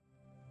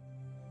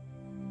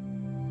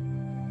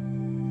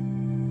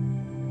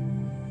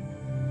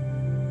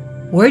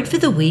Word for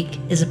the Week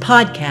is a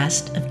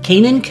podcast of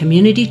Canaan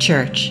Community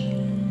Church,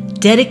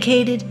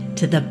 dedicated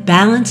to the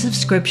balance of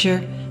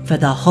Scripture for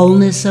the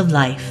wholeness of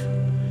life.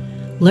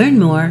 Learn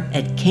more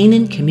at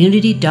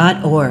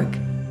canancommunity.org.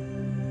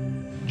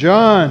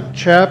 John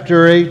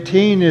chapter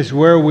 18 is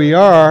where we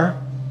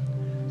are.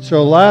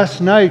 So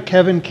last night,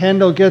 Kevin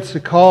Kendall gets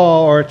a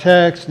call or a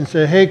text and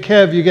said, "Hey,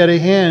 Kev, you got a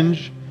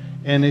Hinge?"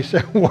 And he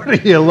said, "What are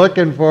you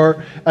looking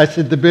for?" I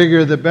said, "The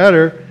bigger, the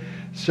better."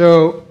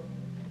 So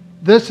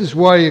this is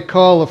why you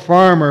call a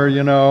farmer,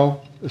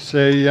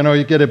 say,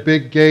 you get a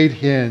big gate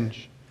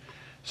hinge.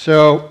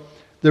 So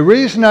the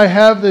reason I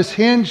have this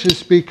hinge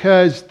is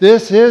because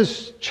this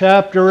is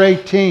chapter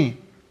 18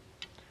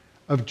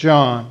 of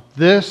John.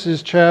 This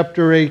is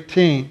chapter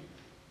 18.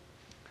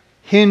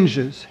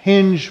 Hinges,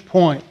 hinge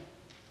point.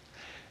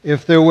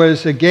 If there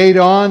was a gate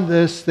on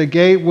this, the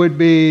gate would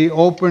be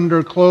opened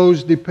or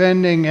closed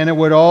depending, and it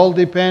would all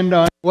depend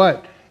on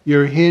what?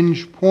 Your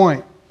hinge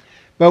point.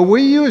 But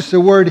we use the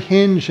word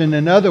hinge in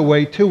another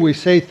way too. We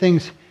say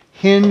things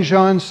hinge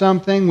on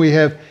something. We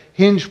have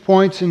hinge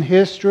points in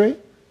history.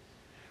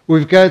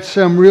 We've got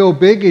some real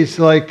biggies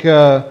like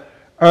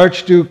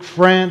Archduke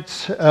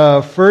Franz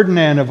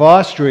Ferdinand of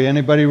Austria.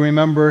 Anybody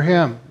remember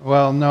him?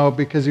 Well, no,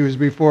 because he was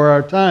before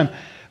our time.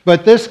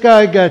 But this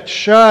guy got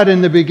shot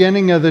in the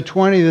beginning of the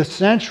 20th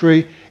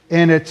century,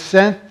 and it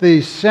sent the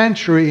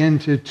century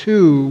into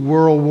 2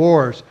 world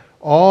wars,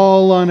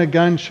 all on a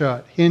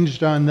gunshot,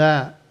 hinged on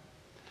that.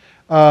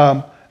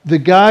 The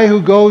guy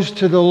who goes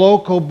to the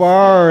local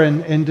bar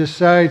and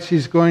decides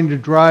he's going to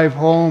drive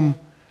home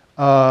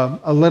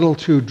a little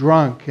too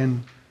drunk,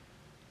 and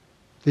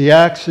the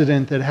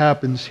accident that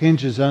happens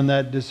hinges on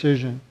that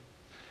decision.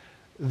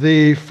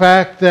 The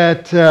fact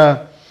that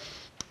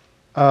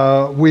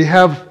we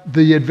have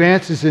the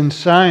advances in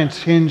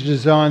science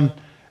hinges on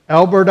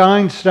Albert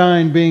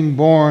Einstein being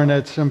born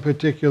at some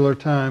particular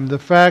time. The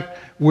fact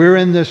we're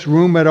in this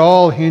room at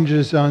all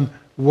hinges on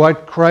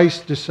what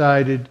Christ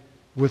decided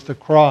with the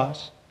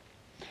cross.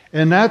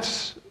 And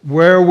that's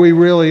where we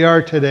really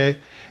are today.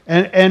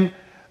 And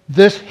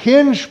this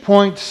hinge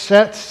point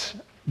sets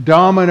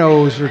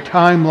dominoes or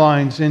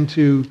timelines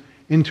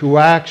into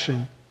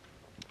action.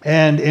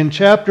 And in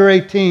chapter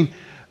 18,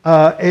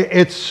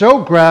 it's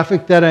so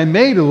graphic that I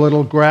made a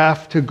little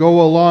graph to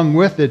go along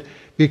with it,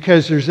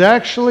 because there's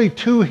actually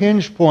 2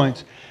 hinge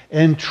points.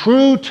 And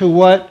true to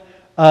what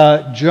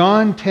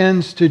John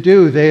tends to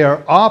do, they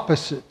are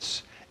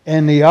opposites.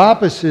 And the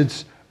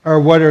opposites are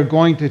what are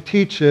going to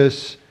teach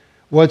us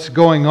what's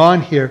going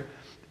on here.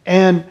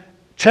 And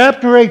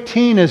chapter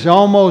 18 is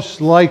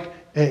almost like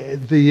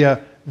the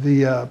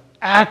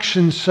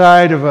action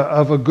side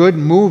of a good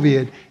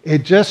movie.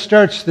 It just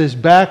starts this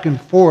back and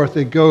forth.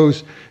 It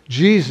goes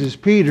Jesus,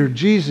 Peter,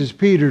 Jesus,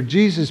 Peter,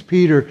 Jesus,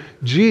 Peter,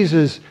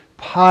 Jesus,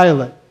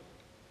 Pilate.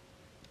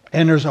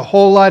 And there's a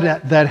whole lot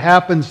that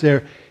happens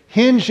there,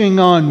 hinging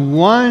on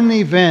one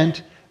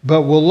event,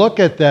 but we'll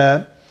look at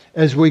that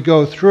as we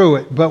go through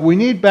it. But we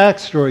need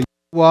backstory.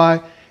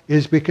 Why?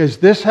 Is because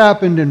this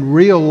happened in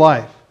real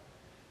life.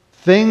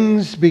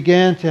 Things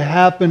began to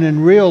happen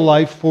in real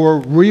life for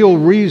real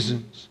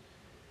reasons.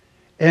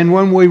 And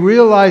when we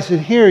realize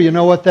it here, you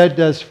know what that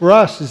does for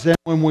us is then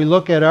when we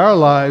look at our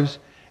lives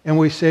and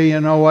we say,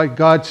 you know what,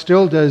 God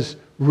still does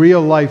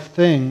real life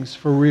things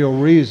for real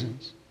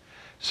reasons.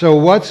 So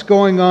what's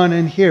going on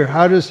in here?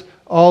 How does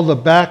all the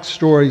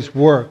backstories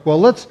work? Well,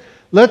 let's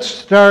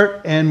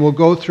start, and we'll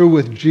go through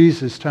with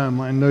Jesus'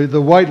 timeline,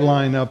 the white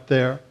line up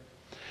there.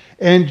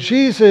 And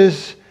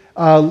Jesus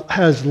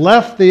has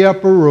left the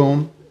upper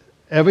room.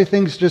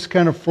 Everything's just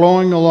kind of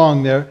flowing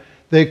along there.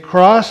 They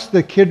cross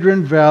the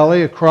Kidron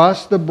Valley,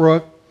 across the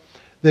brook.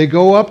 They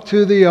go up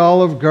to the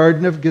Olive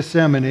Garden of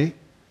Gethsemane.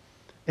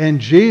 And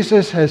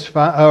Judas has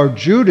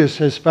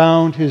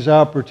found his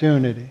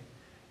opportunity.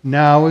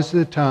 Now is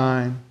the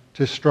time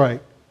to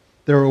strike.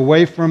 They're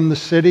away from the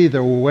city.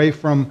 They're away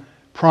from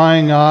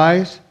prying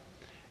eyes.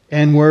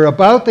 And we're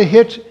about to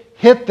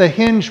hit the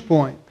hinge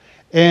point.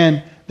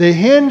 And the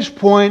hinge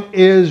point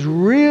is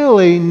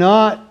really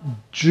not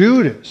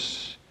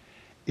Judas.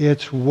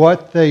 It's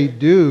what they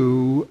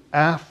do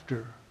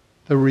after,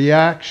 the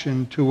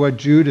reaction to what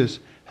Judas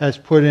has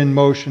put in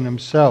motion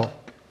himself.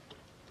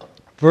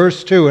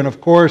 Verse 2, and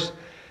of course,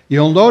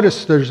 you'll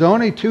notice there's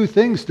only 2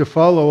 things to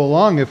follow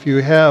along. If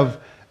you have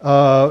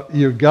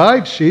your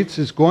guide sheets,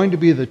 it's going to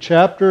be the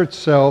chapter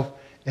itself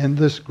and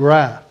this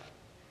graph.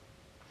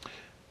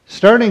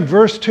 Starting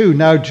verse 2,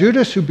 now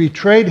Judas, who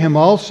betrayed him,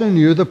 also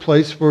knew the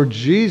place, for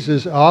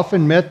Jesus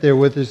often met there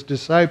with his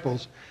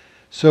disciples.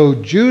 So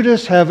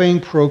Judas, having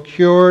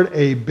procured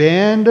a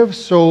band of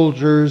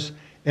soldiers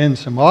and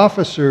some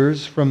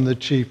officers from the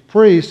chief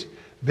priests,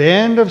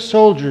 band of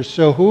soldiers.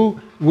 So who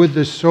would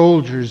the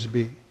soldiers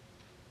be?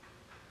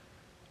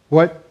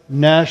 What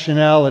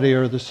nationality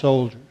are the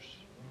soldiers?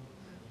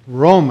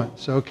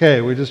 Romans.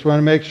 Okay, we just want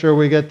to make sure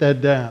we get that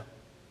down.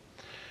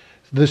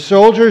 The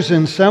soldiers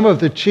and some of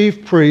the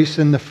chief priests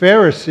and the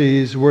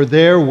Pharisees were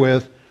there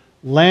with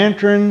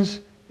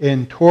lanterns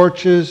and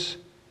torches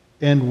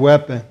and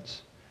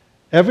weapons.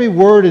 Every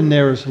word in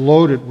there is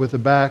loaded with a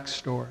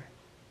backstory.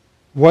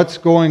 What's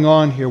going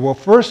on here? Well,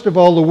 first of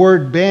all, the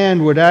word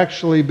band would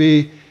actually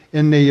be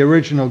in the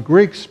original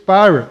Greek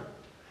spira.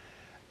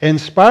 And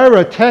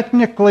spira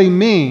technically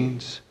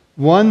means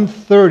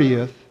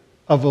 1/30th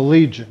of a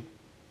legion,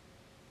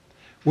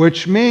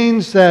 which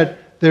means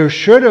that there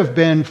should have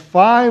been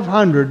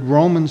 500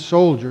 Roman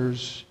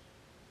soldiers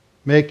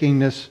making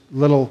this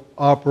little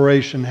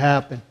operation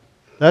happen.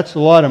 That's a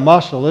lot of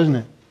muscle, isn't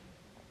it?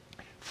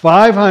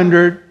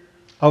 500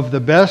 of the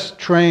best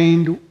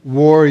trained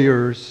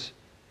warriors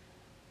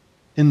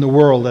in the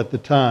world at the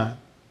time.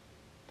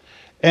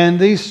 And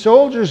these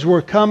soldiers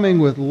were coming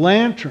with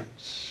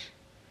lanterns.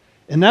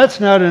 And that's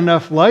not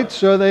enough light,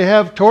 so they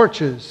have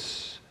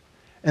torches.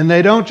 And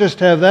they don't just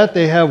have that,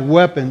 they have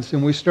weapons.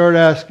 And we start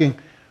asking,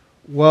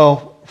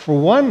 well, for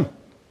one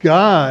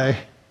guy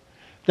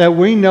that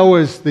we know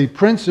as the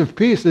Prince of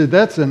Peace,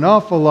 that's an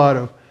awful lot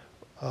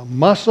of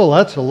muscle,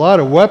 that's a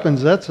lot of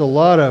weapons, that's a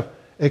lot of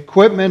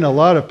equipment, a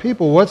lot of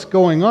people. What's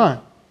going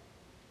on?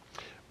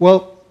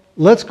 Well,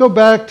 let's go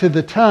back to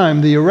the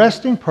time. The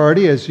arresting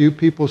party, as you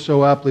people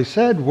so aptly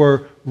said,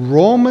 were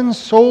Roman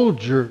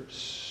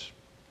soldiers.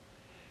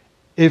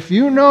 If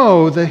you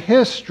know the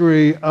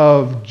history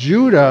of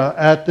Judah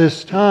at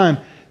this time,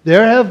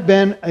 there have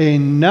been a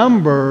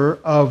number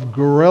of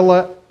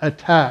guerrilla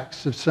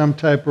attacks of some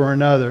type or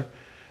another.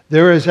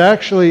 There is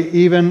actually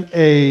even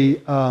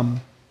a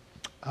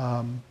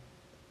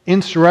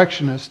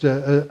insurrectionist,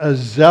 a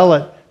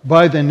zealot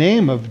by the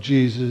name of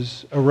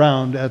Jesus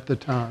around at the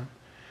time.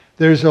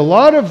 There's a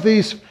lot of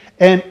these,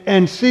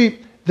 and see,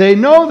 they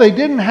know they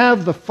didn't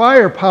have the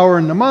firepower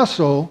and the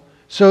muscle,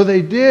 so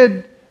they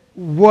did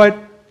what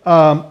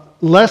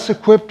less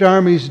equipped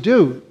armies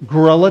do,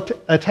 guerrilla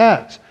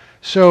attacks.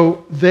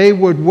 So they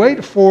would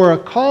wait for a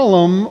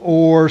column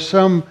or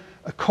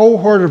a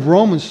cohort of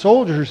Roman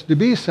soldiers to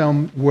be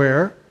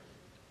somewhere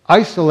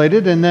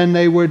isolated, and then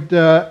they would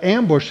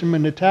ambush them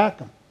and attack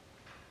them.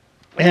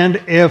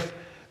 And if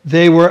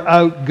they were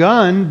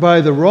outgunned by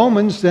the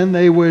Romans, then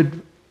they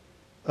would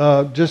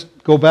just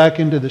go back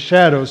into the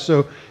shadows.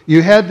 So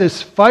you had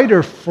this fight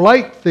or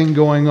flight thing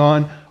going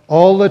on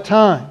all the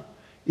time.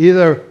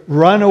 Either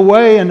run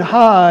away and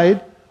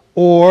hide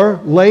or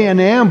lay in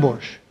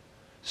ambush.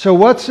 So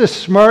what's a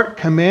smart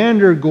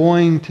commander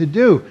going to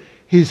do?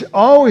 He's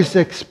always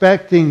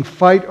expecting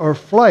fight or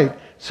flight.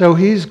 So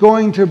he's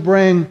going to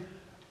bring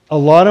a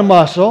lot of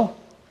muscle,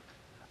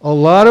 a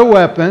lot of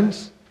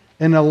weapons,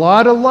 and a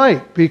lot of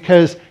light,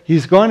 because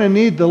he's going to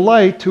need the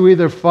light to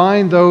either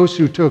find those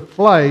who took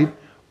flight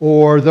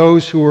or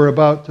those who were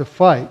about to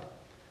fight.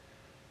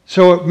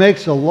 So it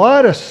makes a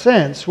lot of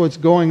sense what's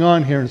going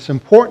on here, and it's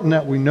important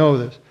that we know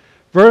this.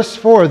 Verse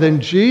 4, then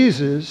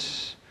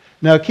Jesus,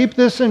 now keep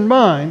this in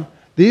mind,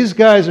 these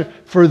guys are,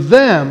 for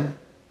them,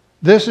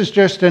 this is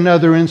just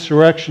another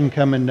insurrection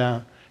coming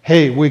down.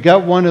 Hey, we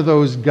got one of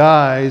those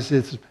guys,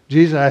 it's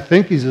Jesus, I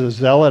think he's a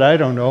zealot, I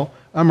don't know.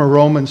 I'm a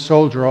Roman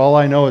soldier, all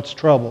I know it's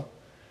trouble.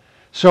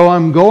 So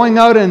I'm going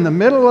out in the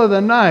middle of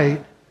the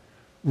night,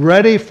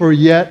 ready for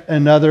yet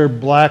another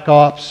black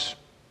ops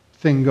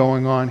thing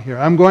going on here.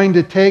 I'm going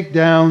to take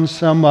down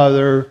some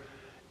other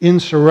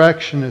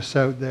insurrectionists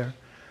out there.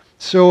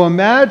 So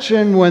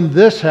imagine when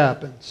this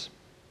happens.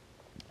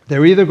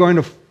 They're either going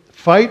to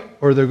fight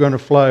or they're going to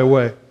fly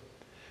away.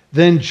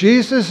 Then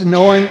Jesus,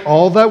 knowing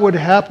all that would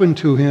happen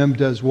to him,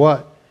 does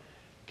what?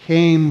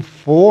 Came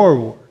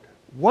forward.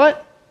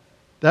 What?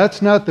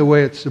 That's not the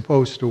way it's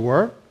supposed to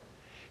work.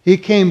 He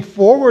came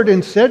forward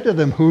and said to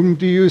them, whom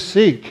do you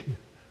seek?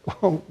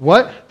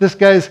 What? This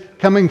guy's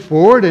coming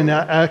forward and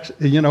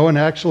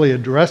actually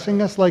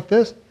addressing us like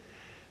this?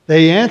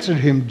 They answered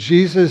him,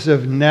 Jesus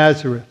of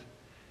Nazareth.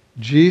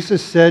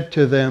 Jesus said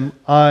to them,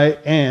 I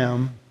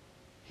am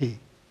he.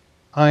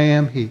 I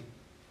am he.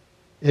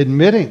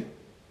 Admitting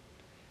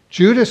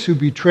Judas, who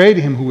betrayed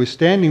him, who was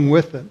standing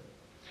with them.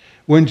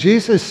 When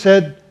Jesus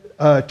said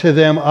to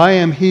them, I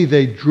am he,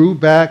 they drew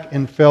back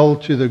and fell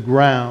to the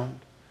ground.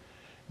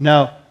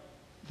 Now,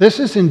 this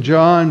is in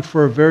John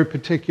for a very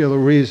particular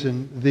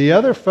reason. The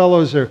other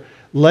fellows are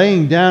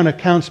laying down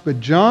accounts, but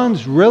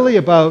John's really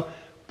about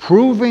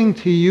proving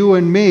to you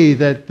and me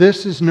that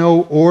this is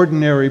no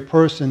ordinary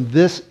person.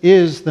 This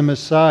is the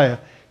Messiah.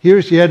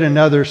 Here's yet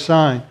another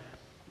sign.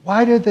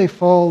 Why did they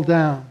fall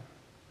down?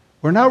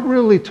 We're not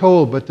really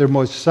told, but there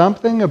was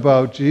something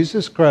about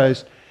Jesus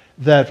Christ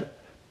that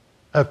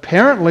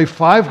apparently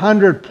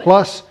 500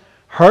 plus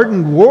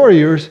hardened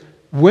warriors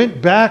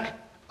went back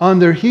on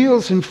their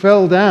heels and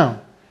fell down.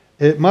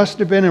 It must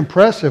have been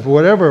impressive,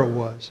 whatever it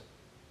was.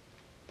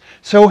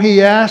 So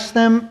he asked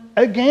them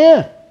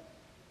again,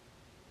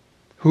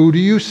 who do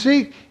you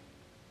seek?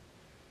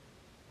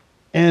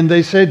 And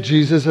they said,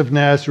 Jesus of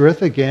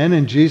Nazareth again.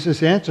 And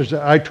Jesus answers,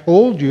 I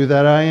told you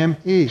that I am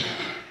he.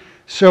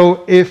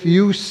 So if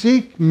you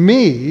seek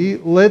me,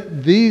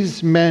 let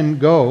these men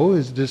go,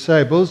 his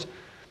disciples.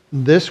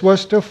 This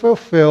was to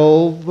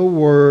fulfill the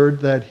word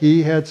that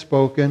he had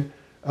spoken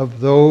of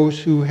those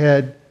who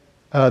had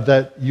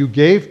that you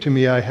gave to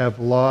me, I have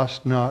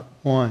lost not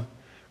one.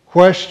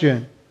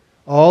 Question.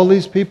 All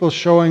these people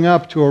showing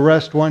up to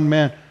arrest one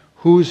man.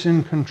 Who's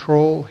in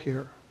control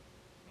here?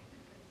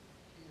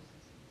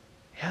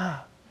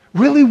 Yeah.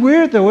 Really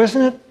weird though,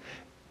 isn't it?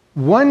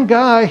 One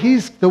guy,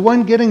 he's the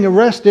one getting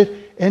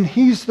arrested, and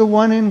he's the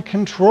one in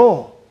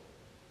control.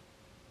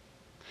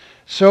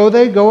 So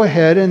they go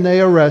ahead and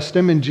they arrest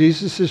him, and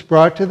Jesus is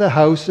brought to the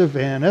house of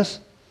Annas.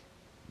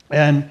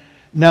 And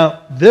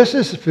now, this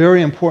is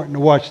very important to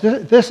watch.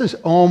 This is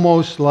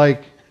almost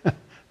like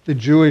the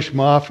Jewish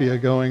mafia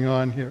going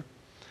on here.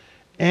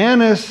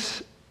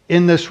 Annas,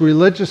 in this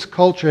religious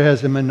culture,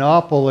 has a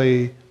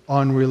monopoly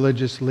on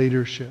religious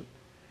leadership.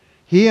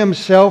 He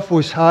himself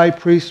was high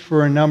priest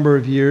for a number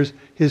of years.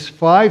 His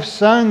 5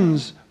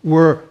 sons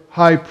were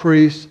high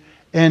priests,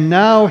 and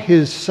now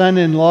his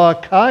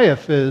son-in-law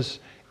Caiaphas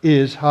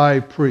is high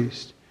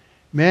priest.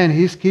 Man,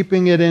 he's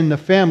keeping it in the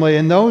family,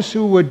 and those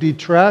who would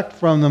detract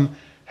from them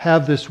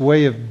have this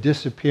way of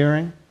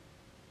disappearing.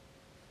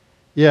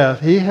 Yeah,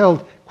 he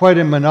held quite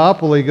a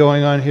monopoly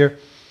going on here.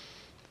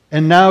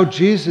 And now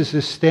Jesus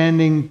is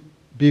standing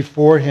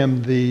before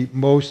him, the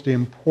most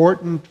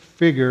important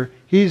figure.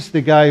 He's the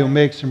guy who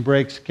makes and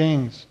breaks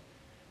kings.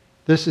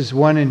 This is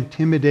one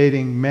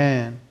intimidating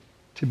man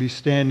to be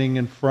standing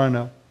in front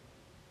of.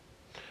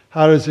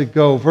 How does it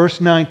go?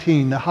 Verse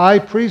 19, the high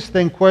priest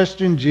then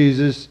questioned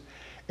Jesus,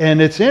 and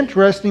it's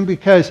interesting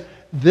because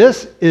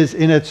this is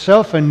in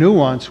itself a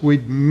nuance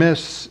we'd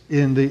miss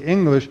in the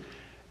English.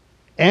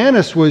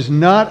 Annas was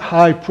not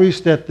high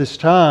priest at this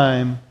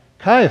time,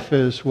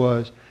 Caiaphas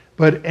was.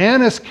 But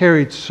Annas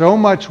carried so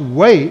much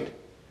weight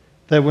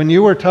that when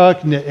you were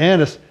talking to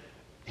Annas,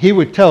 he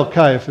would tell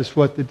Caiaphas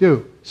what to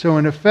do. So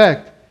in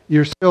effect,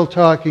 you're still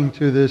talking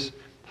to this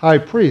high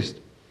priest.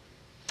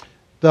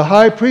 The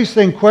high priest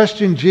then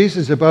questioned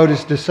Jesus about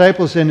his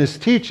disciples and his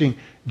teaching.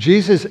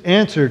 Jesus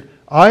answered,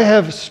 I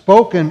have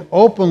spoken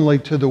openly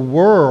to the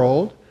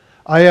world.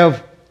 I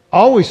have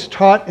always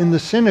taught in the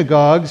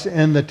synagogues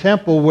and the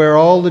temple where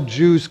all the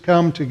Jews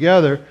come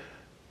together.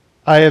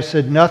 I have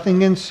said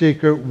nothing in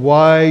secret.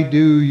 Why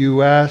do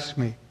you ask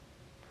me?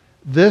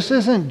 This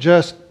isn't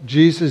just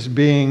Jesus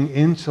being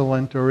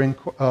insolent or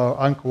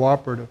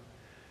uncooperative.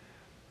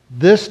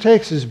 This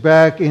takes us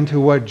back into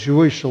what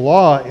Jewish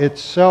law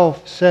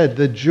itself said.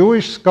 The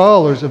Jewish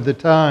scholars of the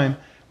time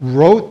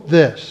wrote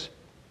this: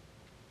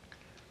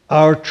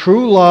 our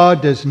true law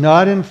does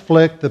not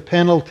inflict the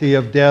penalty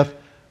of death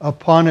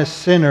upon a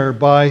sinner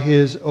by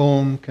his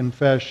own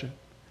confession.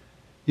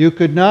 You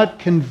could not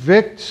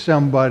convict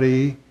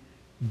somebody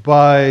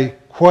by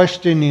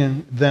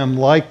questioning them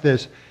like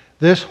this.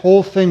 This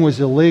whole thing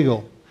was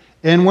illegal.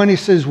 And when he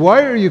says,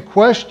 why are you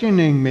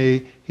questioning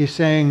me? He's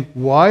saying,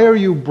 why are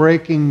you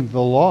breaking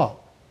the law?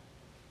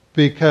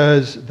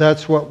 Because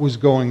that's what was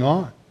going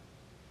on.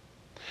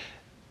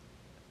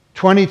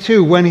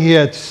 22, when he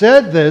had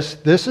said this,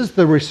 this is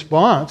the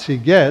response he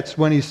gets.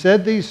 When he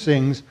said these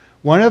things,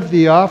 one of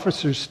the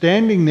officers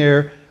standing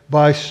there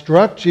by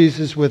struck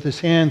Jesus with his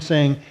hand,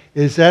 saying,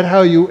 is that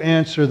how you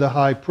answer the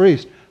high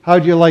priest? How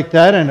do you like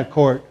that in a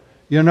court?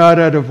 You're not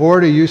out of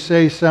order. You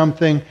say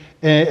something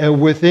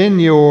within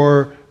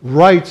your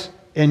rights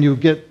and you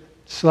get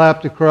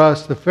slapped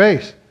across the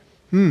face.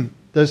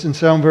 Doesn't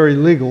sound very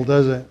legal,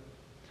 does it?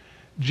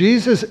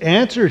 Jesus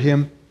answered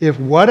him, if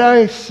what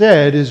I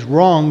said is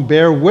wrong,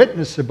 bear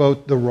witness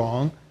about the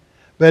wrong.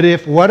 But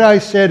if what I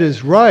said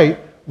is right,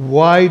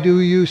 why do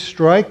you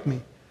strike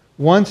me?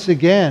 Once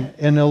again,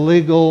 an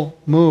illegal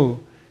move.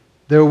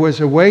 There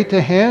was a way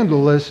to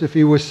handle this if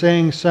he was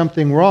saying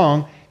something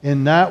wrong,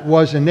 and that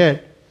wasn't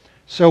it.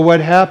 So what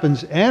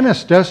happens?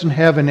 Annas doesn't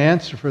have an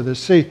answer for this.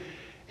 See,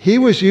 he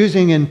was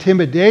using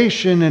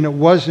intimidation and it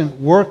wasn't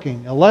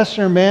working. A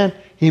lesser man,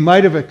 he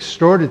might have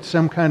extorted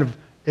some kind of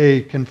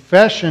a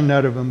confession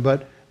out of him,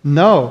 but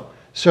no.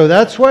 So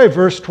that's why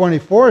verse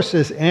 24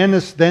 says,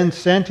 Annas then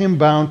sent him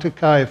bound to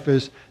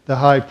Caiaphas, the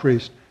high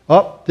priest.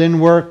 Didn't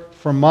work.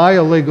 For my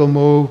illegal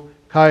move,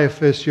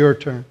 Caiaphas, your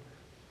turn.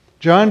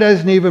 John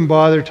doesn't even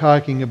bother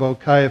talking about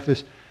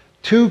Caiaphas.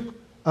 2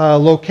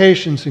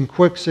 locations in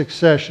quick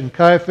succession.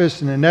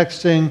 Caiaphas, and the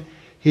next thing,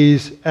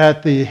 he's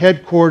at the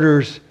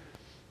headquarters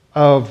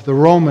of the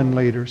Roman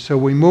leaders. So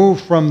we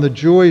move from the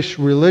Jewish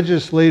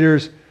religious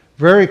leaders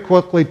very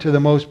quickly to the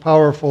most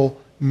powerful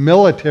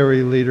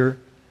military leader,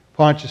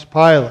 Pontius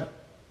Pilate.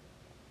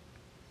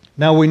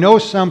 Now we know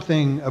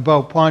something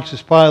about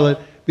Pontius Pilate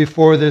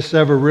before this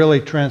ever really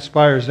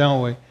transpires,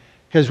 don't we?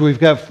 Because we've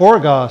got 4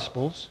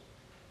 Gospels,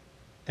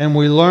 and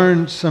we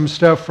learn some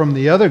stuff from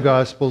the other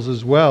Gospels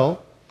as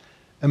well.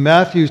 And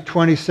Matthew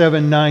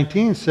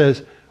 27:19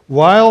 says,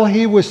 while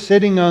he was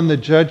sitting on the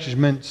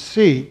judgment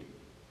seat,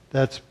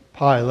 that's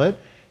Pilate,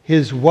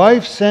 his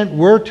wife sent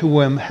word to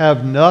him,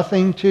 have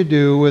nothing to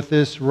do with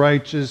this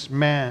righteous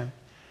man,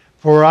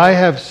 for I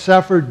have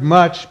suffered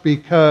much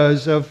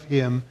because of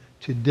him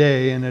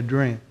today in a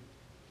dream.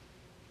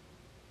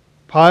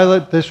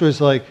 Pilate, this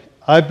was like,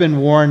 I've been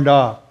warned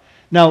off.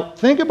 Now,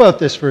 think about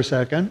this for a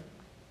second.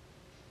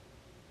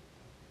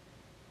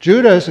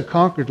 Judah is a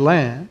conquered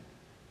land.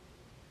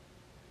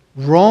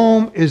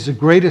 Rome is the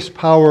greatest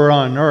power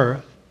on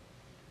earth.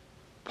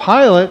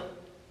 Pilate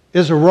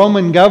is a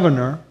Roman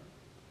governor.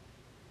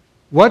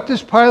 What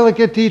does Pilate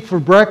get to eat for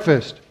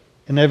breakfast?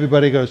 And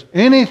everybody goes,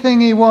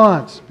 anything he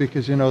wants,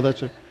 because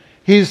that's what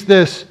he's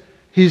this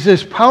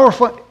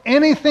powerful.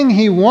 Anything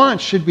he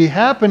wants should be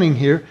happening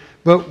here.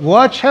 But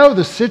watch how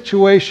the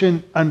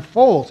situation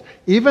unfolds.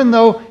 Even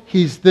though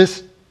he's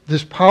this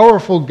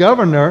powerful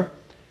governor,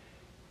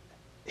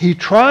 he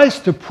tries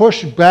to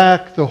push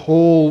back the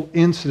whole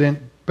incident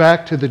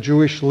back to the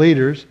Jewish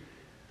leaders.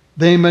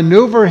 They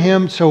maneuver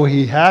him so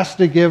he has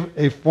to give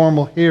a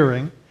formal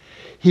hearing.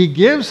 He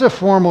gives a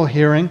formal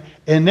hearing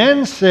and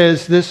then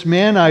says, this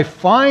man, I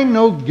find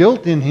no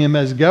guilt in him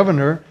as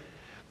governor.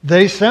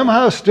 They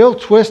somehow still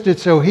twist it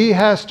so he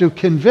has to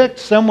convict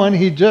someone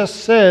he just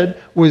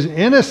said was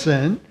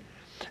innocent.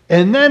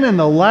 And then in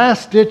the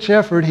last-ditch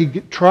effort,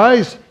 he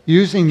tries,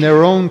 using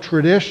their own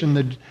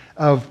tradition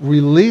of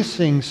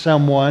releasing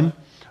someone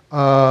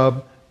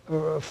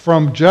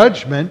from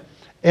judgment,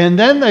 and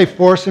then they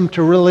force him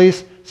to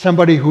release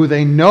somebody who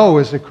they know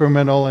is a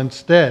criminal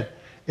instead.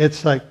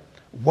 It's like,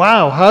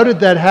 wow, how did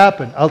that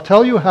happen? I'll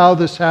tell you how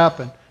this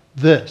happened.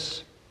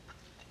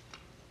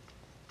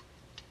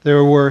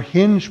 There were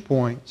hinge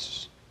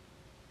points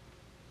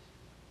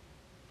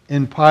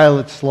in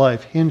Pilate's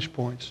life. Hinge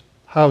points.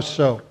 How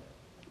so?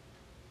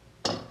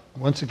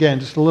 Once again,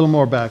 just a little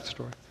more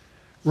backstory.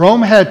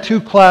 Rome had two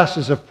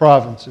classes of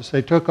provinces.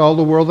 They took all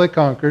the world they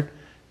conquered,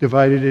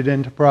 divided it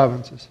into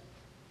provinces.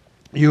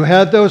 You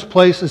had those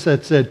places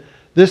that said,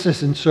 this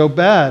isn't so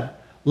bad.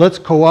 Let's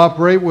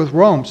cooperate with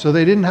Rome. So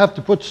they didn't have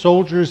to put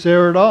soldiers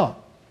there at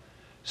all.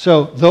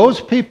 So those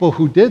people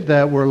who did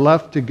that were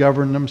left to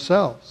govern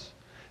themselves.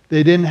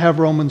 They didn't have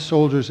Roman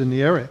soldiers in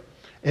the area.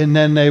 And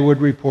then they would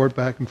report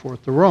back and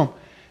forth to Rome.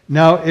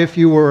 Now, if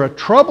you were a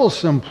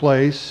troublesome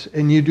place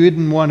and you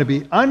didn't want to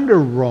be under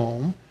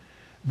Rome,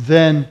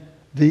 then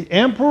the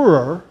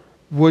emperor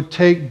would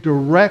take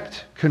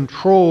direct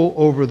control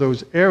over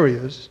those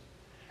areas,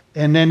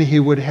 and then he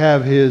would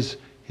have his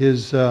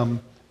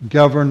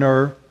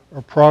governor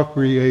or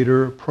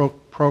procurator.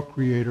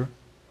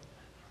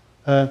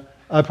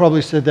 I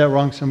probably said that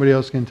wrong. Somebody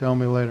else can tell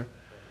me later.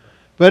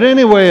 But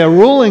anyway, a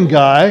ruling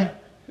guy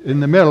in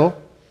the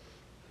middle,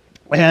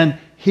 and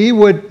he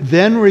would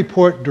then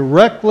report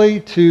directly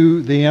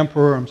to the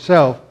emperor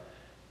himself,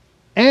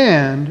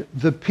 and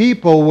the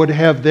people would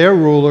have their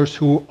rulers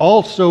who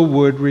also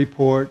would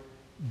report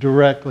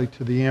directly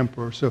to the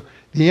emperor. So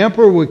the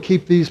emperor would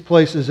keep these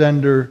places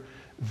under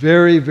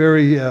very,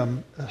 very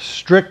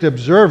strict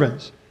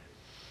observance.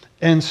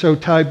 And so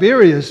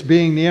Tiberius,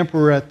 being the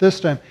emperor at this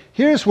time,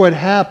 here's what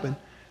happened.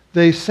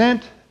 They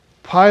sent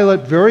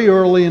Pilate very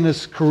early in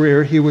his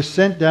career. He was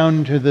sent down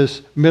into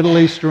this Middle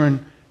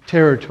Eastern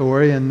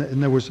territory, and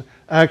there was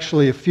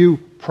actually a few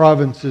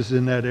provinces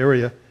in that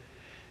area.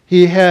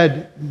 He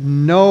had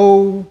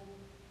no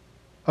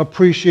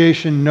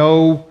appreciation,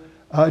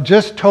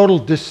 just total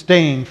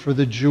disdain for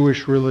the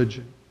Jewish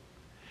religion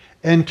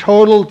and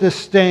total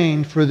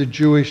disdain for the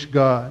Jewish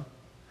God.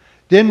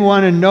 Didn't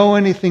want to know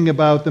anything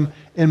about them.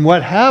 And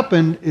what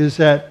happened is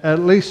that at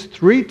least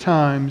 3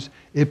 times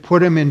it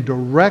put him in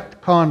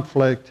direct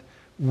conflict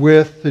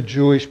with the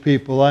Jewish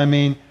people. I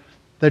mean,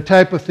 the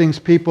type of things,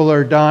 people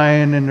are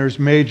dying and there's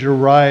major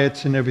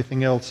riots and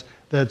everything else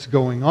that's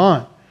going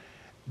on.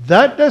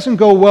 That doesn't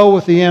go well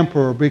with the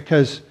emperor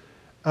because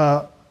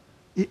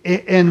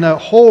in the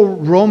whole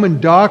Roman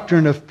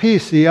doctrine of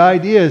peace, the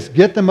idea is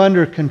get them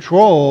under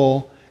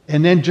control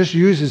and then just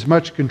use as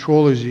much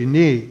control as you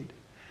need.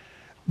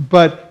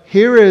 But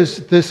here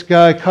is this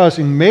guy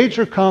causing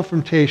major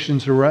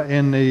confrontations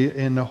in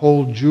the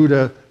whole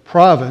Judah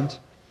province.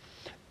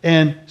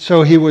 And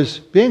so he was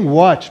being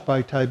watched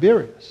by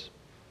Tiberius.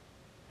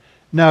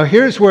 Now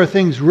here's where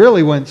things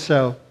really went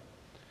south.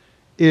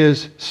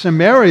 Is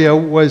Samaria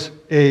was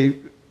a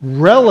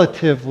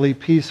relatively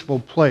peaceful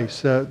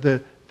place.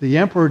 The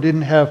emperor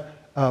didn't have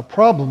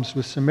problems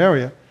with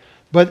Samaria.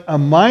 But a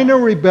minor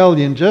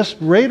rebellion, just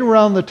right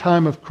around the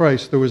time of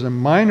Christ, there was a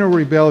minor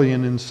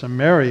rebellion in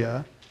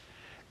Samaria.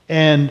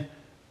 And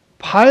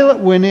Pilate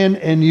went in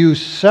and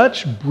used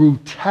such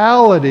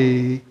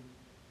brutality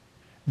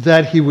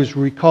that he was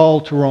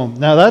recalled to Rome.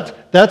 Now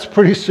that's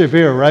pretty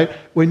severe, right?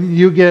 When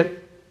you get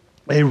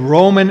a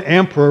Roman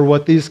emperor,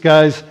 what these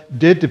guys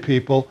did to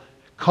people,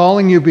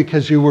 calling you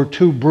because you were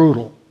too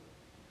brutal.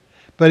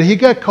 But he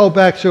got called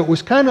back, so it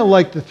was kind of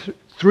like the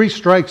 3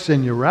 strikes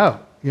and you're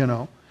out,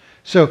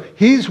 So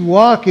he's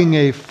walking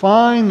a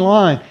fine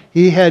line.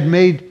 He had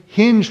made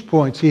hinge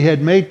points. He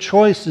had made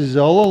choices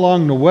all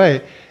along the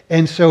way.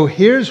 And so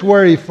here's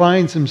where he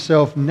finds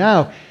himself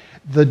now.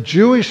 The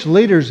Jewish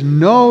leaders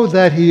know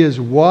that he is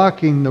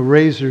walking the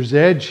razor's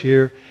edge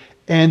here,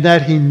 and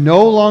that he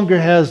no longer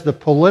has the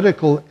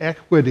political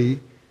equity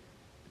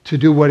to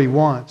do what he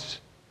wants.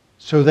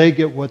 So they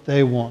get what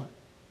they want.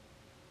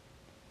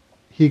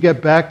 He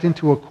got backed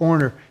into a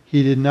corner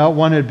he did not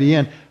want to be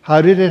in.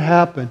 How did it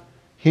happen?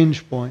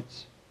 Hinge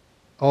points.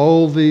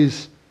 All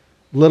these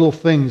little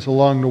things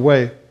along the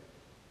way.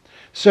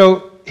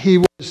 So he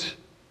was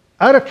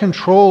out of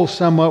control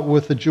somewhat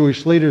with the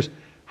Jewish leaders.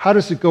 How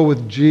does it go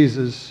with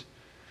Jesus?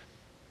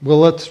 Well,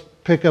 let's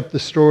pick up the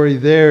story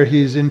there.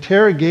 He's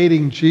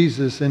interrogating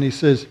Jesus, and he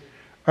says,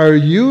 "Are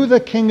you the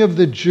King of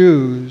the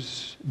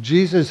Jews?"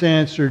 Jesus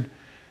answered,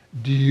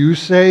 "Do you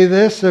say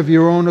this of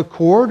your own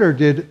accord, or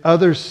did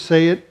others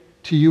say it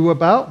to you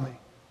about me?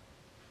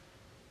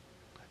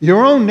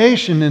 Your own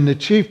nation and the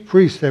chief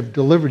priests have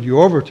delivered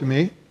you over to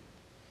me.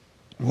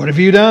 What have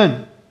you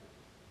done?"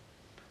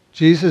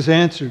 Jesus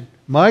answered,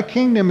 "My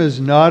kingdom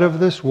is not of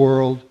this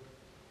world,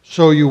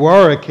 so you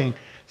are a king."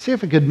 See,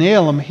 if we could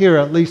nail him here,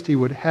 at least he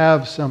would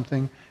have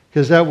something,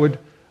 because that would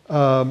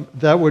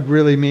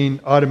really mean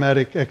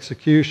automatic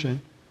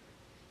execution.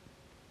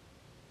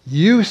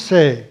 "You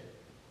say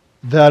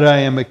that I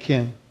am a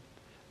king."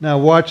 Now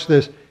watch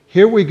this.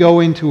 Here we go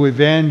into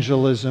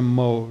evangelism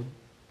mode.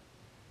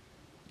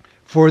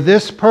 "For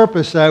this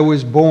purpose I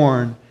was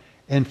born,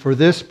 and for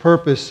this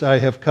purpose I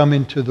have come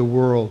into the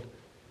world,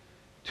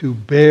 to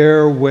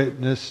bear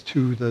witness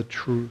to the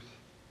truth.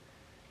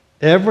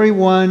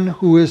 Everyone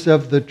who is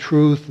of the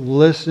truth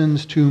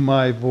listens to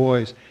my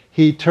voice."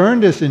 He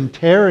turned his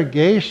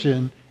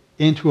interrogation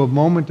into a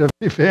moment of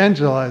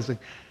evangelizing.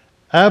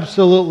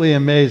 Absolutely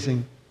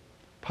amazing.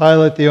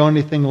 Pilate, the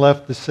only thing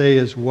left to say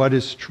is, what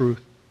is truth?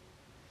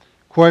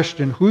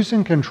 Question, who's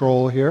in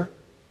control here?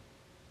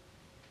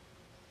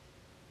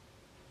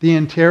 The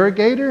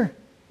interrogator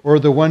or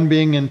the one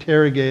being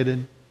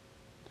interrogated?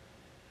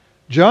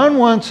 John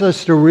wants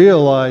us to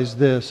realize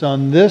this.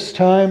 On this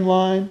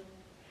timeline,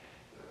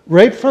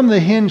 right from the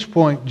hinge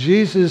point,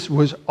 Jesus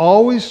was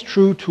always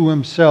true to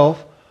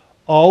himself,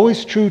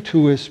 always true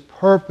to his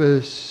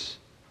purpose,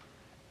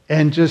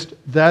 and just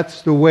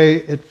that's the way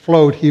it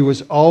flowed. He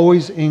was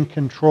always in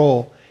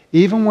control.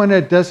 Even when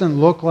it doesn't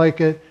look like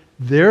it,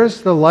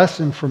 there's the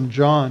lesson from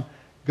John.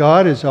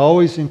 God is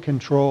always in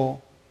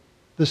control.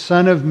 The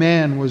Son of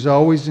Man was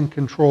always in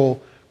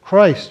control.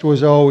 Christ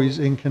was always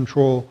in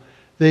control.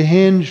 The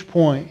hinge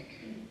point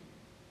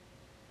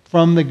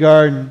from the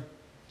garden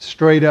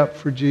straight up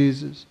for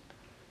Jesus.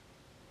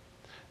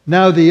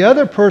 Now, the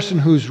other person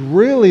who's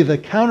really the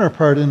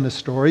counterpart in the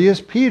story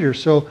is Peter.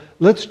 So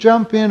let's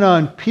jump in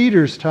on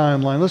Peter's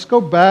timeline. Let's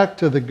go back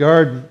to the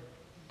garden.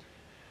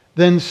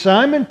 "Then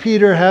Simon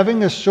Peter,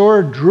 having a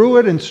sword, drew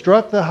it and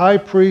struck the high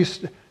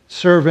priest's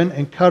servant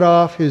and cut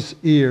off his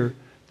ear.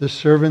 The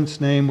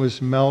servant's name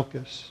was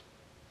Malchus."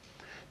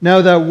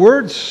 Now, that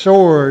word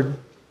sword,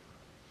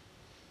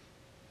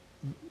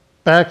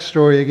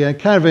 backstory again,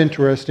 kind of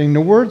interesting.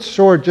 The word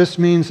sword just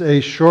means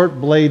a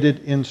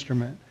short-bladed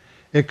instrument.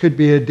 It could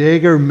be a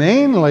dagger.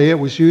 Mainly, it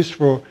was used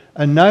for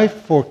a knife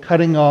for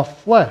cutting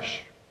off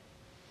flesh.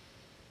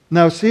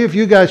 Now, see if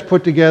you guys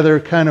put together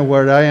kind of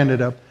where I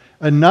ended up.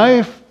 A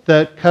knife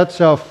that cuts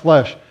off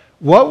flesh.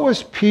 What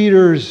was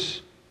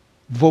Peter's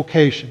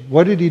vocation?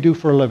 What did he do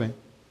for a living?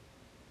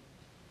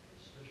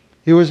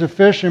 He was a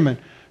fisherman.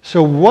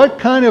 So what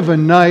kind of a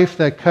knife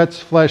that cuts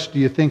flesh do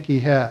you think he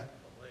had?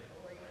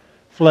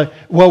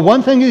 Well,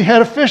 one thing, he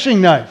had a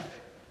fishing knife.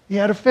 He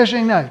had a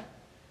fishing knife.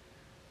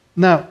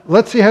 Now,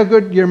 let's see how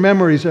good your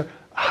memories are.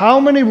 How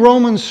many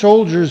Roman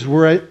soldiers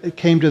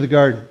came to the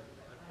garden?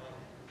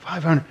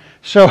 500.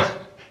 So,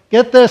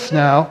 get this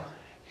now.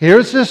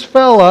 Here's this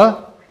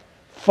fella,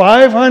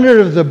 500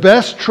 of the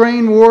best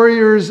trained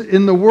warriors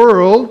in the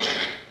world,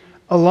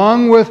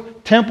 along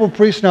with temple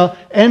priests now,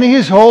 and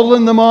he's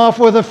holding them off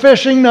with a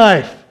fishing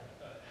knife.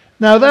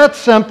 Now, that's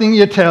something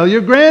you tell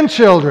your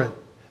grandchildren.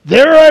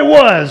 There I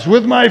was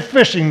with my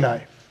fishing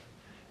knife,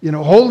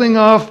 holding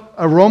off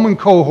a Roman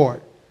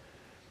cohort.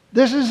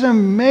 This is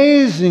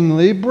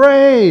amazingly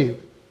brave.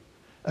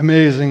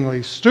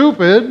 Amazingly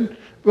stupid,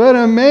 but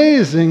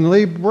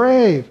amazingly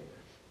brave.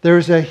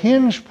 There's a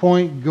hinge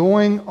point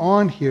going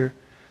on here.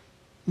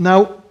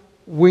 Now,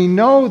 we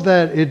know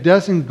that it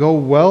doesn't go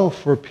well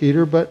for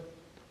Peter, but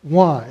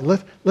why?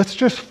 Let's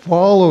just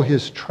follow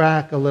his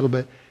track a little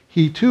bit.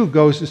 He too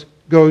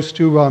goes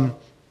to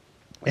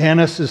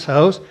Annas'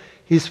 house.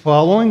 He's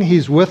following.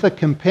 He's with a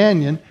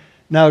companion.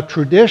 Now,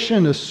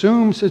 tradition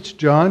assumes it's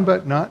John,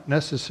 but not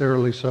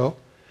necessarily so.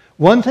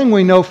 One thing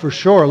we know for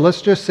sure,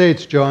 let's just say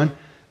it's John,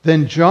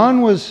 then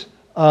John was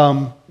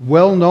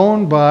well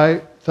known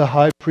by the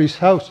high priest's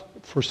house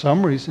for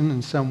some reason,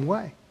 in some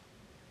way.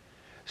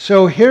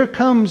 So here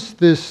comes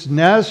this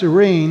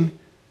Nazarene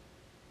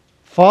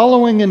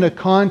following in the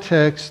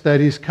context that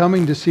he's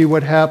coming to see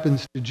what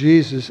happens to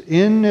Jesus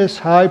in this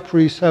high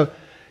priest's house.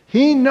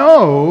 He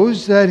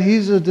knows that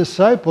he's a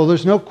disciple.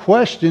 There's no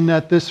question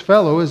that this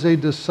fellow is a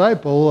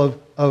disciple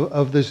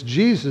of this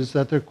Jesus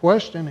that they're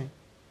questioning.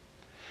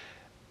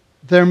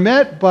 They're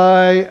met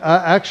by,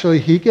 actually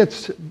he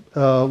gets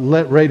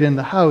let right in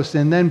the house,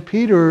 and then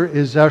Peter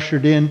is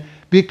ushered in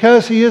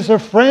because he is a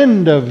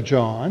friend of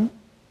John,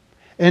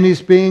 and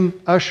he's being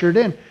ushered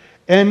in.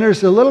 And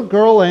there's a little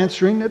girl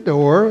answering the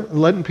door,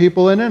 letting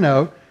people in and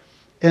out.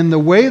 And the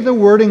way the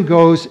wording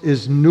goes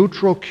is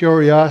neutral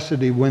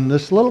curiosity. When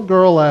this little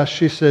girl asks,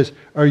 she says,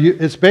 are you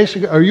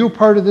a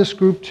part of this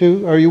group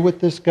too? Are you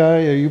with this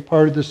guy? Are you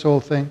part of this whole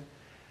thing?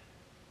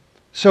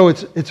 So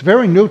it's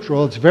very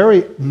neutral. It's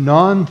very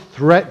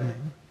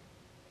non-threatening.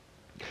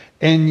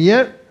 And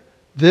yet,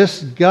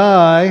 this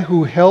guy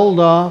who held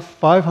off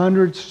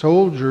 500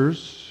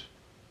 soldiers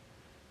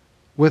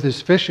with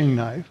his fishing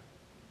knife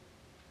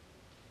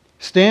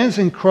stands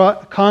in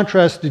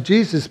contrast to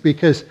Jesus,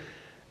 because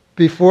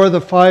before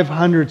the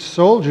 500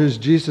 soldiers,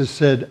 Jesus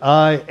said,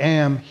 "I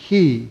am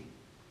he."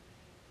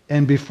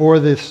 And before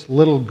this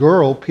little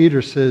girl,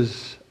 Peter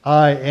says,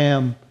 "I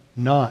am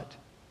not."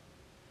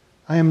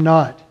 I am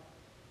not.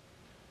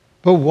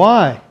 But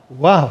why?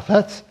 Wow,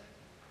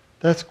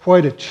 that's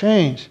quite a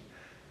change.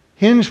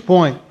 Hinge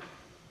point.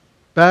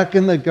 Back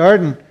in the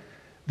garden,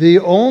 the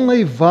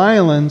only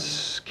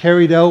violence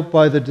carried out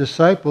by the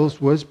disciples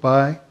was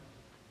by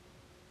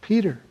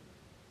Peter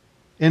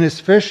and his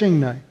fishing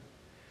knife.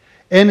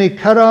 And he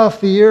cut off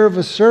the ear of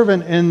a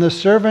servant, and the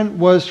servant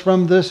was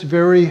from this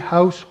very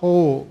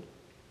household.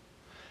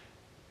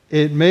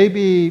 It may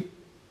be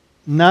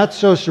not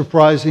so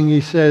surprising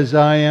he says,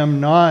 "I am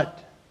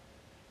not,"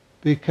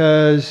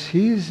 because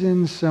he's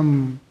in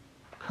some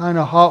kind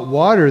of hot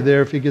water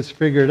there if he gets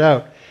figured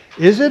out.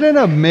 Isn't it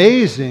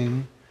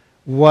amazing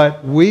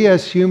what we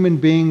as human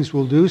beings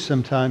will do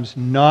sometimes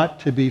not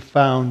to be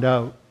found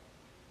out?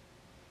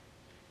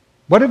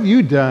 What have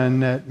you done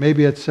that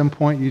maybe at some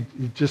point you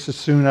just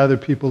assume other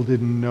people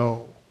didn't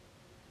know?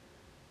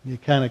 You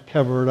kind of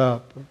cover it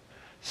up.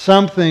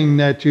 Something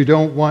that you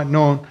don't want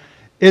known.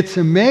 It's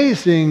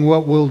amazing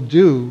what we'll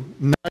do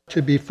not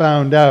to be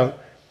found out.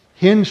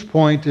 Hinge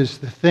point is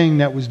the thing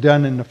that was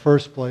done in the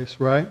first place,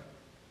 right?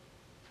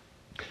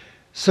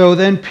 So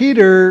then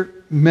Peter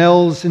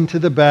melds into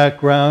the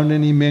background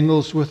and he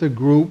mingles with a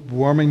group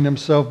warming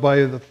themselves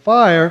by the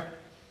fire.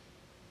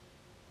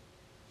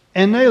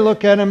 And they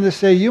look at him and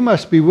say, "You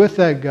must be with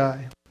that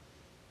guy."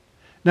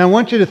 Now I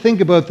want you to think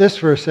about this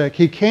for a sec.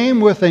 He came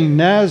with a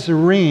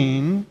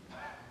Nazarene,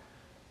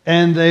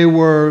 and they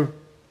were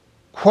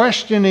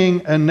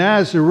questioning a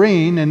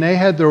Nazarene, and they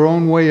had their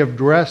own way of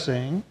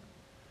dressing.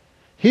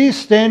 He's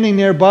standing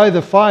there by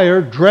the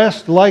fire,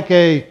 dressed like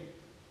a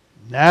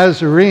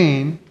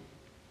Nazarene,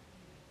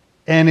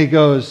 and he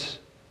goes,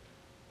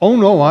 "Oh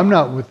no, I'm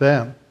not with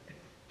them."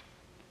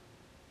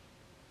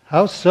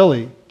 How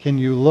silly can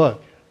you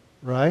look,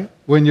 right?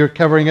 When you're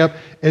covering up,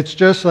 it's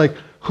just like,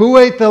 who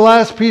ate the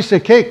last piece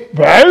of cake?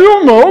 I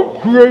don't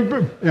know.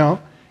 You know,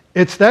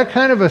 it's that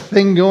kind of a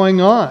thing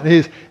going on.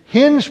 His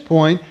hinge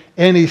point,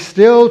 and he's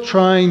still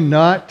trying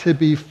not to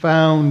be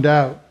found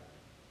out.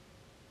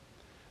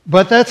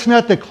 But that's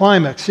not the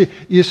climax. See,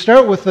 you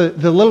start with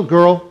the little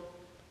girl.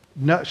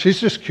 No, she's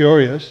just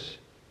curious.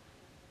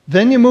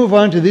 Then you move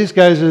on to these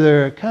guys that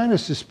are kind of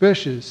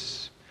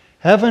suspicious.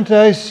 "Haven't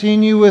I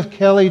seen you with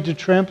Kelly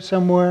DeTramp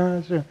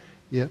somewhere?"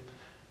 Yep.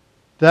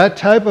 That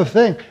type of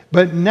thing.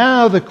 But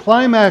now the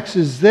climax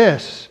is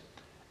this.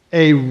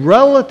 A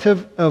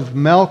relative of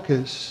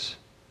Malchus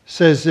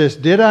says this,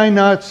 "Did I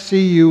not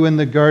see you in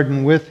the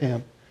garden with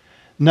him?"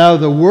 Now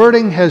the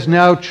wording has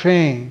now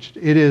changed.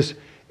 It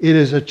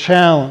is a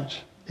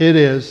challenge. It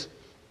is,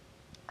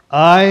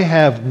 "I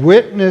have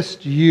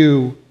witnessed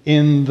you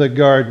in the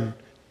garden."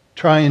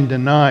 Try and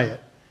deny it.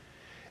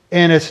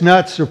 And it's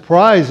not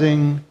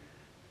surprising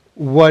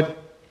what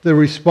the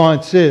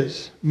response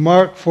is.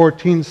 Mark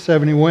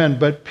 14:71,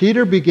 "But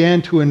Peter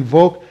began to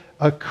invoke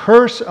a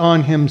curse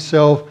on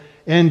himself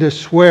and to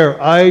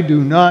swear, 'I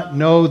do not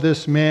know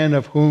this man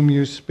of whom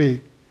you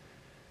speak.'"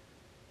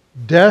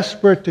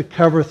 Desperate to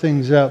cover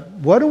things up.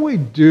 What do we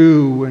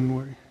do when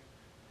we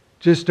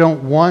just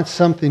don't want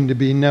something to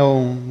be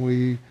known?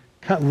 We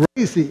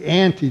raise the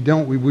ante,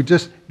 don't we? We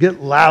just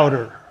get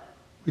louder.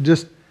 We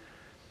just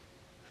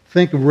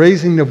think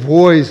raising the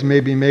voice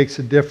maybe makes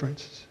a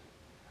difference.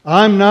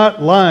 "I'm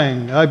not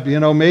lying.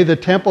 May the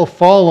temple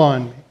fall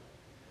on me."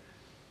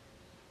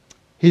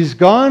 He's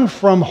gone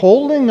from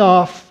holding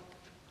off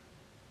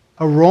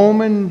a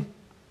Roman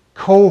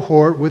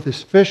cohort with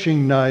his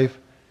fishing knife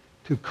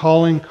to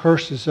calling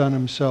curses on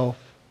himself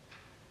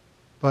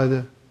by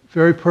the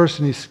very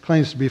person he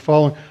claims to be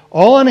following.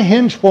 All on a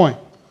hinge point.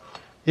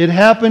 It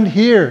happened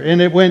here,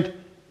 and it went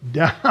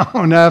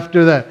down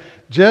after that.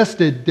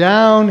 Just a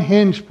down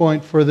hinge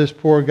point for this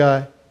poor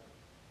guy.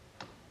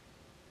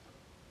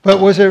 But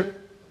was it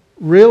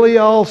really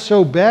all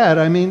so bad?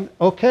 I mean,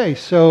 okay,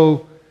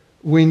 so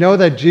we know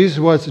that Jesus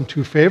wasn't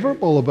too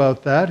favorable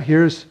about that.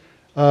 Here's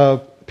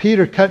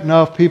Peter cutting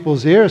off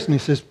people's ears, and he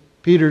says,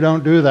 "Peter,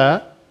 don't do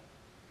that.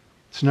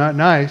 It's not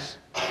nice."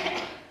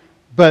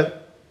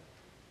 But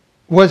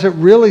was it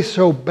really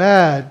so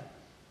bad?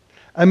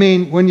 I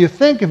mean, when you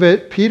think of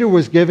it, Peter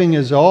was giving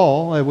his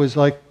all. It was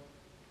like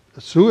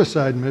a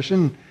suicide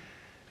mission.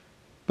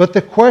 But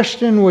the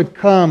question would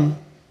come,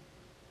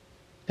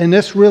 and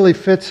this really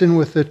fits in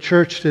with the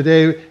church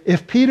today,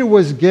 if Peter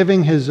was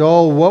giving his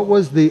all, what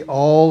was the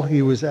all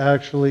he was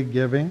actually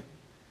giving?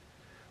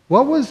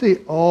 What was the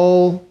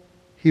all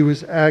he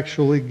was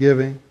actually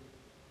giving?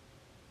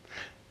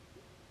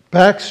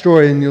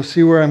 Backstory, and you'll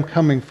see where I'm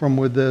coming from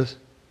with this.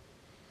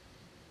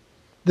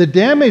 The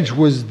damage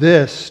was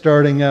this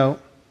starting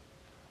out.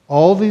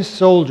 All these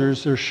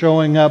soldiers are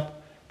showing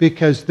up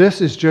because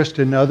this is just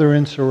another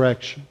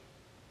insurrection.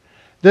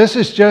 This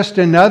is just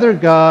another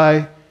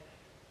guy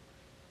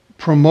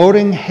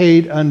promoting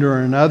hate under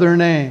another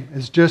name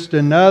is just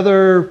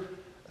another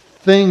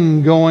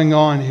thing going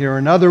on here,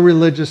 another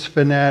religious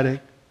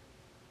fanatic.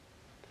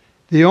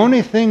 The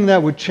only thing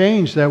that would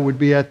change that would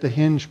be at the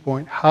hinge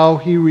point, how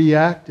he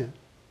reacted.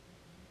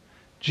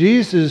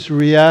 Jesus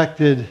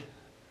reacted,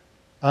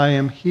 I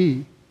am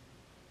he.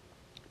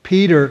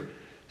 Peter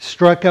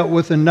struck out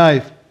with a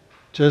knife,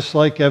 just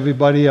like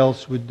everybody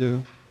else would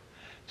do.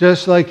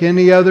 Just like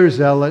any other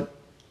zealot,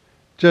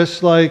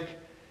 just like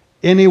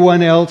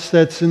anyone else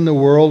that's in the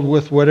world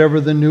with whatever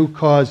the new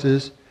cause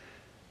is.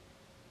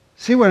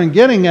 See, what I'm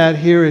getting at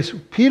here is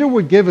Peter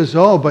would give his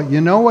all, but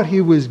you know what he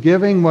was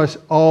giving was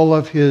all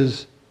of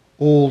his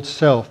old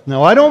self.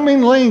 Now, I don't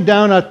mean laying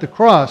down at the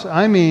cross.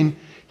 I mean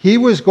he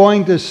was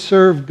going to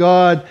serve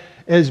God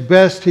as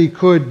best he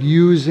could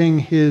using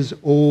his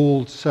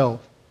old self.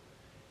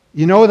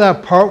 You know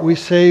that part we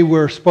say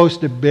we're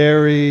supposed to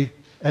bury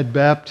at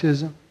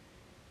baptism?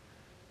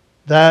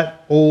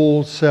 That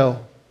old self.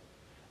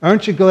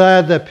 Aren't you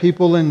glad that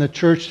people in the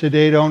church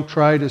today don't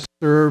try to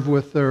serve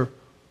with their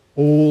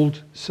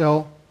old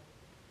self?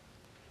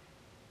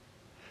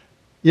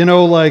 You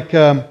know, like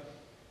the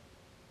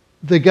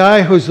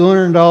guy who's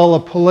learned all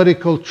the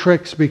political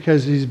tricks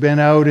because he's been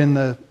out in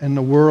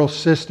the world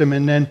system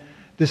and then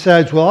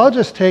decides, well, I'll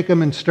just take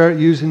them and start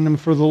using them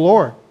for the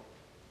Lord.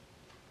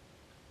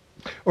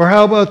 Or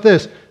how about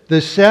this?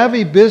 The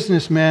savvy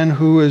businessman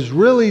who has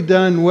really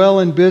done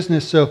well in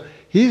business, so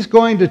he's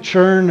going to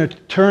turn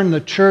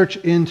the church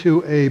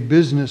into a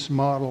business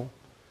model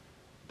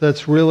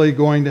that's really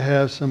going to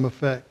have some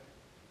effect.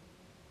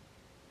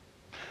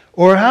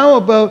 Or how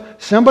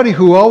about somebody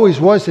who always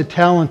was a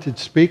talented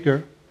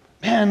speaker?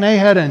 Man, they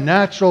had a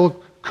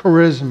natural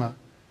charisma.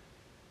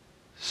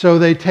 So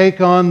they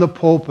take on the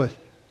pulpit.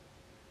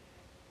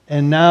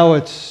 And now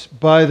it's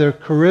by their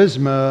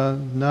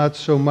charisma, not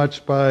so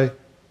much by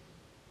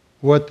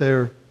what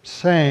they're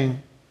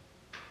saying.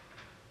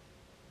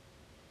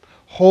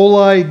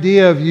 Whole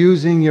idea of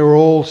using your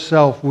old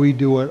self, we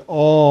do it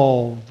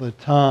all the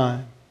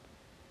time.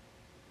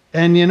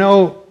 And you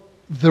know,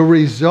 the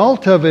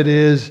result of it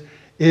is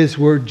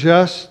we're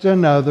just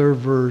another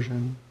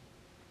version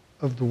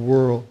of the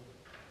world.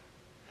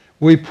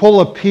 We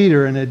pull a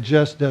Peter and it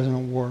just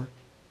doesn't work.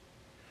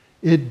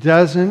 It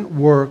doesn't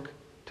work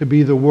to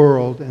be the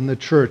world and the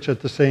church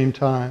at the same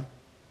time.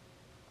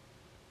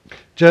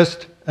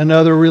 Just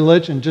another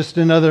religion, just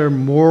another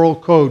moral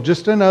code,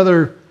 just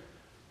another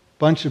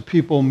bunch of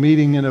people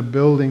meeting in a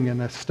building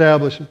and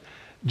establishment.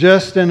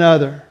 Just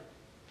another.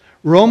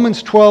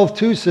 Romans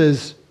 12:2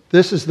 says,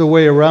 this is the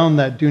way around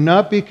that. Do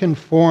not be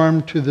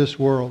conformed to this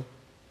world.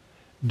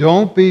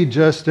 Don't be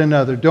just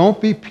another. Don't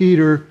be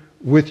Peter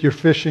with your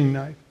fishing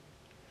knife.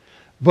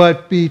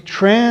 But be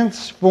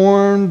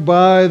transformed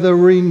by the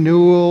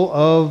renewal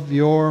of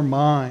your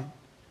mind.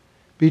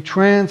 Be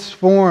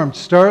transformed.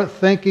 Start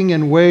thinking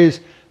in ways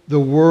the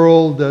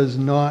world does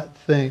not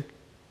think.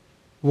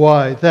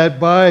 Why? That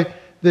by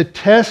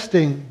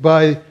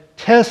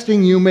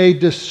testing you may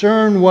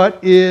discern what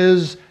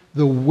is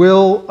the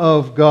will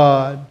of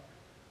God,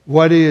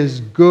 what is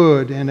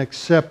good and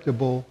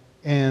acceptable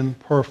and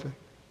perfect.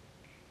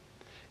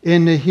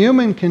 In the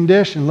human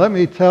condition, let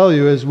me tell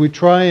you, as we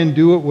try and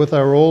do it with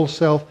our old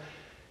self,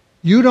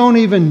 you don't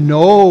even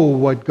know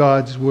what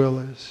God's will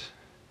is.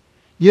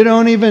 You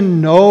don't even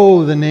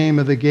know the name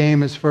of the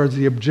game as far as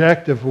the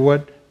objective of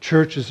what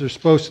churches are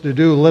supposed to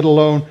do, let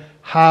alone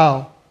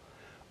how.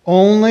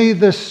 Only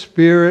the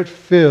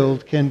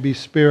Spirit-filled can be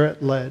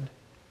Spirit-led.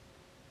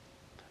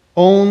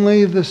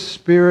 Only the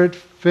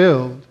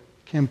Spirit-filled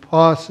can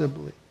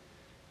possibly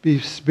be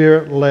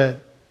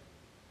Spirit-led.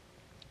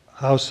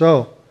 How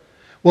so?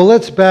 Well,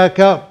 let's back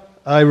up.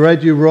 I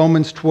read you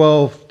Romans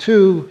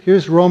 12:2.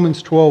 Here's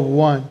Romans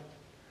 12:1.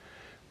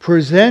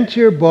 Present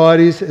your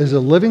bodies as a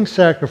living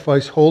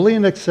sacrifice, holy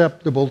and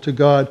acceptable to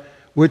God,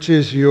 which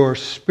is your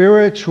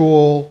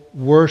spiritual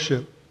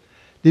worship.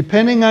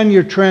 Depending on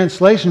your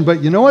translation,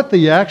 but you know what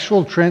the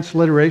actual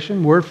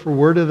transliteration, word for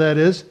word of that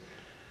is?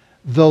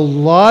 The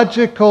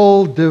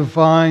logical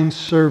divine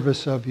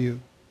service of you.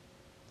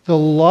 The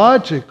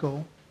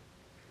logical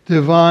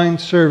divine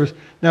service.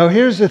 Now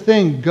here's the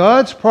thing,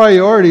 God's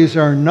priorities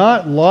are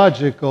not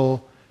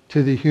logical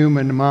to the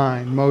human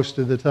mind most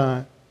of the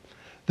time.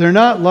 They're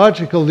not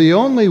logical. The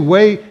only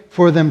way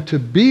for them to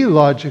be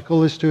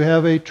logical is to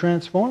have a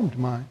transformed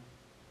mind.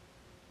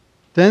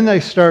 Then they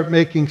start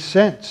making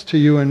sense to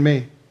you and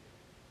me.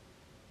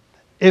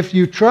 If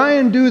you try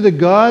and do the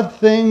God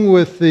thing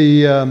with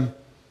the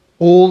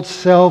old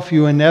self,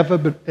 you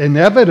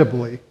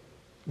inevitably,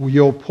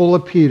 you'll pull a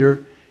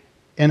Peter.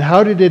 And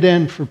how did it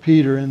end for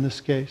Peter in this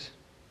case?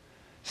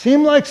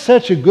 Seemed like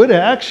such a good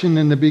action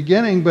in the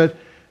beginning, but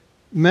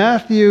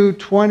Matthew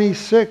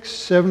 26,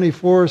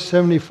 74,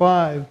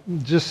 75,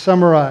 just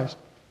summarized.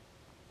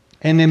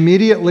 And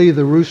immediately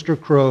the rooster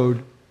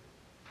crowed,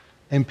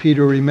 and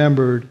Peter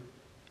remembered,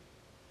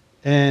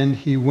 and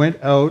he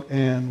went out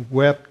and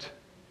wept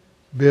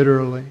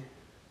bitterly.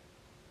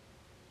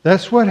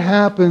 That's what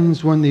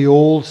happens when the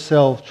old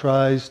self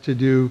tries to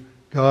do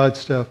God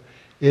stuff.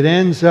 it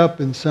ends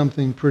up in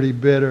something pretty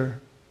bitter.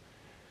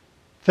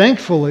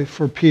 Thankfully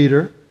for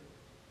Peter,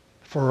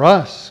 for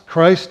us,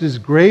 Christ is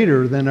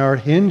greater than our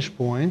hinge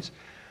points.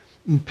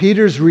 And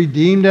Peter's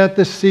redeemed at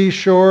the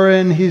seashore,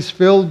 and he's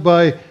filled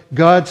by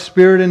God's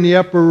Spirit in the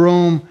upper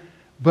room.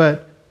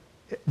 But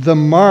the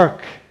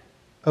mark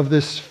of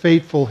this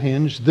fateful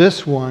hinge,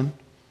 this one,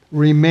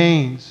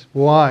 remains.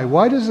 Why?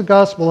 Why does the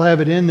gospel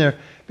have it in there?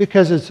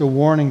 Because it's a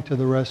warning to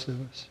the rest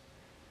of us.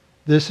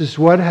 This is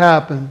what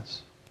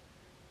happens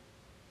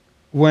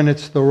when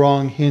it's the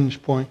wrong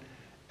hinge point.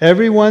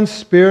 Everyone's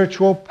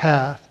spiritual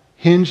path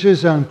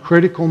hinges on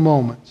critical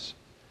moments.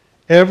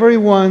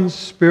 Everyone's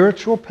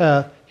spiritual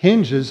path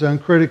hinges on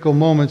critical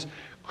moments.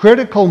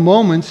 Critical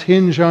moments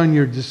hinge on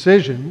your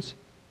decisions,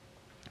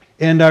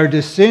 and our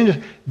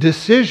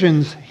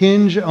decisions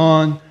hinge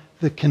on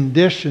the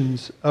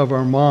conditions of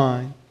our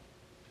mind,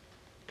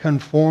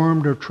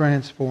 conformed or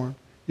transformed.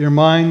 Your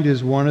mind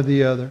is one or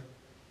the other.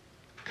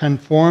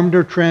 Conformed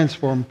or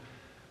transformed.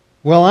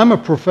 Well, I'm a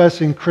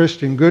professing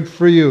Christian. Good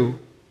for you.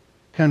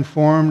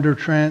 Conformed or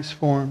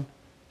transformed.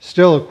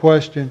 Still a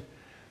question.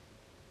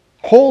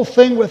 Whole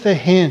thing with a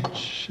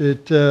hinge.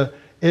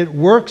 It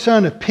works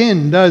on a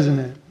pin, doesn't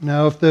it?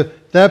 Now, if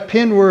that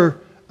pin were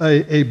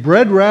a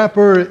bread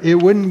wrapper,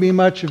 it wouldn't be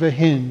much of a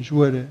hinge,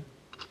 would it?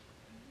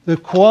 The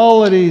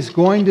quality is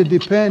going to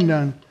depend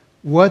on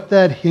what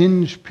that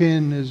hinge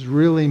pin is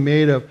really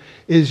made of.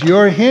 Is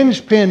your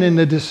hinge pin in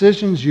the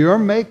decisions you're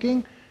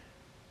making,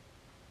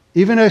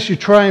 even as you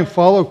try and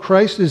follow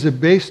Christ, is it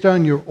based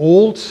on your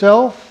old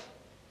self?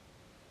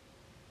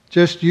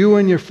 Just you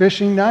and your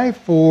fishing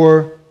knife?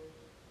 Or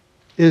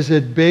is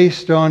it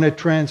based on a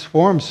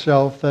transformed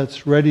self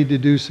that's ready to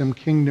do some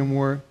kingdom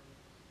work?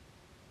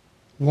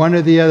 One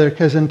or the other.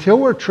 Because until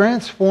we're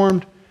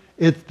transformed,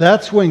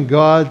 that's when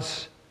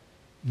God's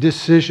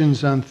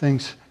decisions on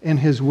things and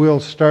His will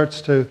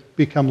starts to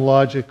become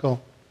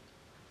logical.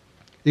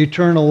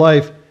 Eternal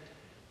life,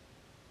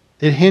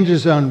 it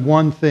hinges on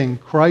one thing: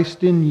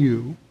 Christ in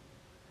you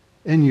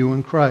and you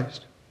in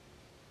Christ.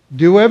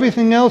 Do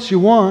everything else you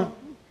want,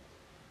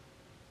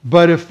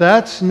 but if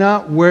that's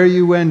not where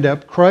you end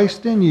up,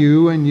 Christ in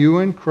you and you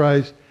in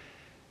Christ,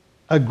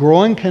 a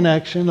growing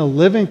connection, a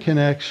living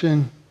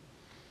connection,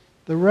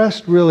 the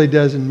rest really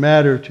doesn't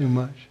matter too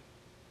much.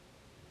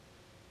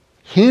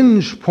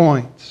 Hinge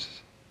points.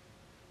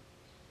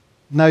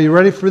 Now, you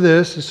ready for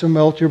this? This will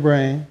melt your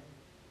brain.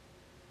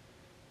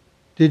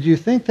 Did you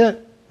think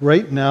that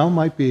right now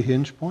might be a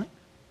hinge point?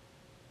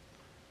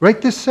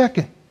 Right this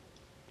second.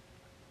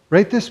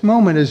 Right this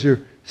moment as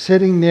you're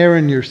sitting there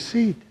in your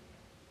seat.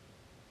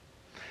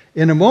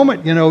 In a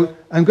moment,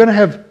 I'm going to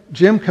have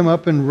Jim come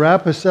up and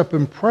wrap us up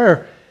in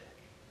prayer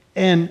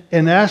and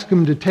ask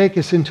him to take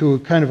us into a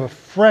kind of a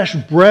fresh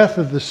breath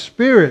of the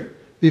Spirit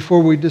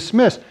before we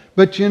dismiss.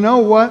 But you know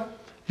what?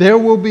 There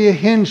will be a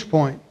hinge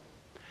point.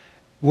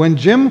 When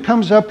Jim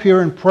comes up here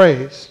and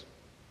prays,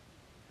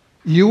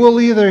 you will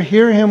either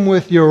hear him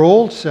with your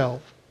old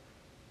self,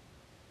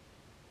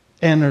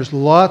 and there's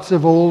lots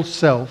of old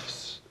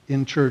selves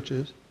in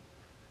churches,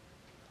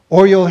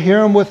 or you'll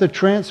hear him with a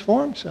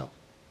transformed self.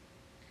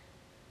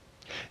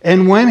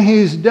 And when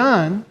he's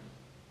done,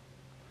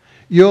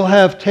 you'll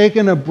have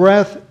taken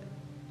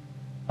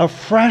a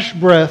fresh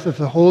breath of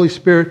the Holy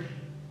Spirit,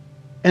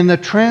 and the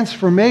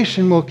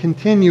transformation will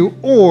continue,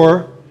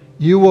 or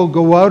you will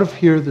go out of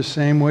here the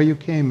same way you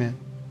came in,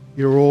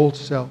 your old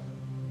self.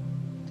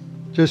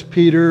 Just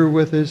Peter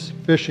with his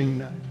fishing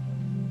knife.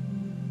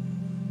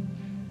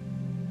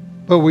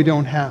 But we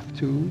don't have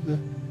to.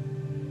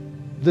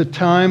 The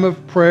time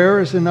of prayer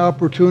is an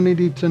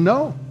opportunity to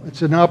know.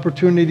 It's an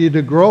opportunity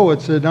to grow.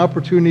 It's an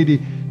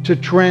opportunity to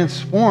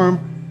transform.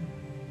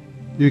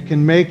 You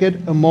can make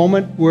it a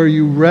moment where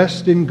you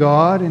rest in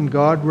God and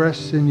God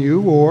rests in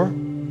you, or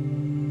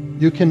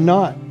you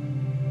cannot.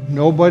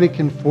 Nobody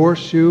can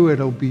force you.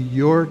 It'll be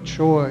your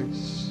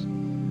choice.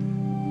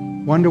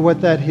 Wonder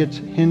what that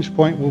hinge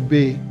point will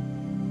be,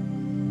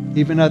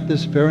 even at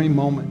this very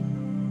moment.